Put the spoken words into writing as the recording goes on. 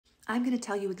I'm going to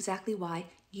tell you exactly why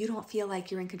you don't feel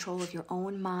like you're in control of your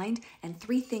own mind and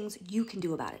 3 things you can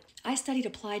do about it. I studied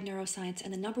applied neuroscience,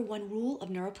 and the number 1 rule of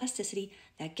neuroplasticity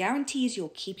that guarantees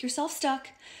you'll keep yourself stuck,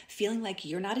 feeling like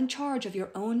you're not in charge of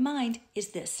your own mind, is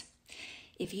this.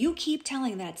 If you keep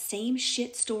telling that same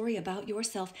shit story about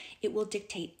yourself, it will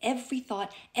dictate every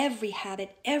thought, every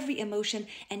habit, every emotion,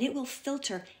 and it will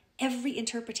filter every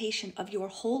interpretation of your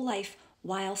whole life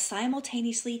while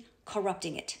simultaneously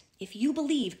corrupting it. If you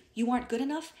believe you aren't good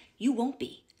enough, you won't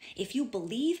be. If you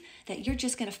believe that you're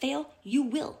just going to fail, you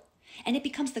will. And it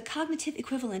becomes the cognitive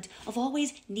equivalent of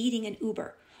always needing an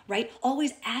Uber, right?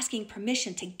 Always asking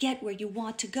permission to get where you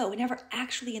want to go and never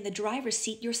actually in the driver's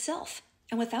seat yourself.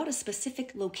 And without a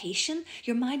specific location,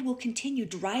 your mind will continue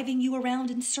driving you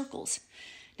around in circles.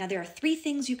 Now, there are 3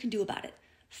 things you can do about it.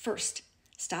 First,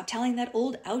 stop telling that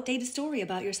old, outdated story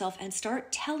about yourself and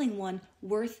start telling one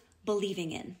worth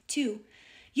believing in. 2,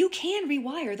 you can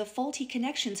rewire the faulty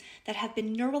connections that have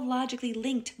been neurologically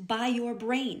linked by your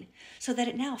brain so that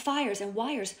it now fires and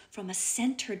wires from a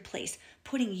centered place,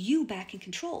 putting you back in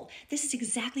control. This is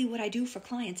exactly what I do for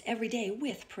clients every day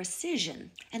with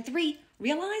precision. And 3,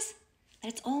 realize that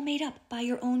it's all made up by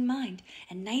your own mind.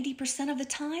 And 90% of the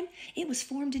time, it was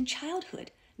formed in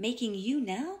childhood, making you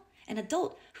now an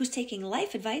adult who's taking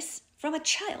life advice from a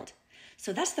child.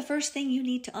 So that's the first thing you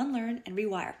need to unlearn and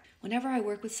rewire. Whenever I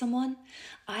work with someone,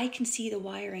 I can see the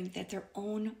wiring that their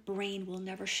own brain will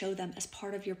never show them as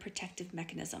part of your protective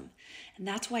mechanism. And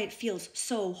that's why it feels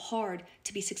so hard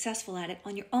to be successful at it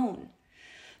on your own.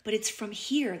 But it's from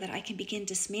here that I can begin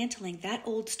dismantling that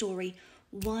old story,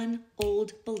 one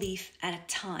old belief at a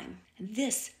time. And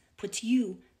this puts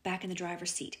you back in the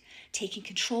driver's seat, taking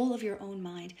control of your own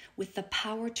mind with the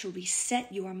power to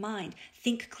reset your mind,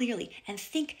 think clearly, and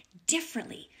think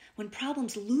differently when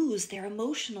problems lose their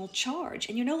emotional charge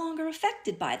and you're no longer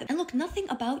affected by them. And look, nothing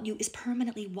about you is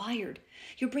permanently wired.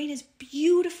 Your brain is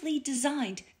beautifully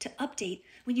designed to update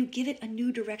when you give it a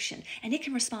new direction, and it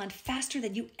can respond faster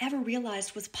than you ever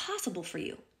realized was possible for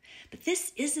you. But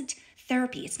this isn't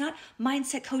therapy. It's not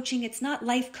mindset coaching. It's not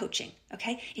life coaching,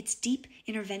 okay? It's deep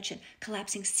intervention,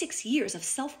 collapsing 6 years of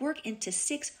self-work into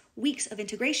 6 weeks of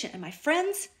integration. And my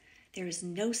friends, there is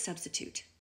no substitute.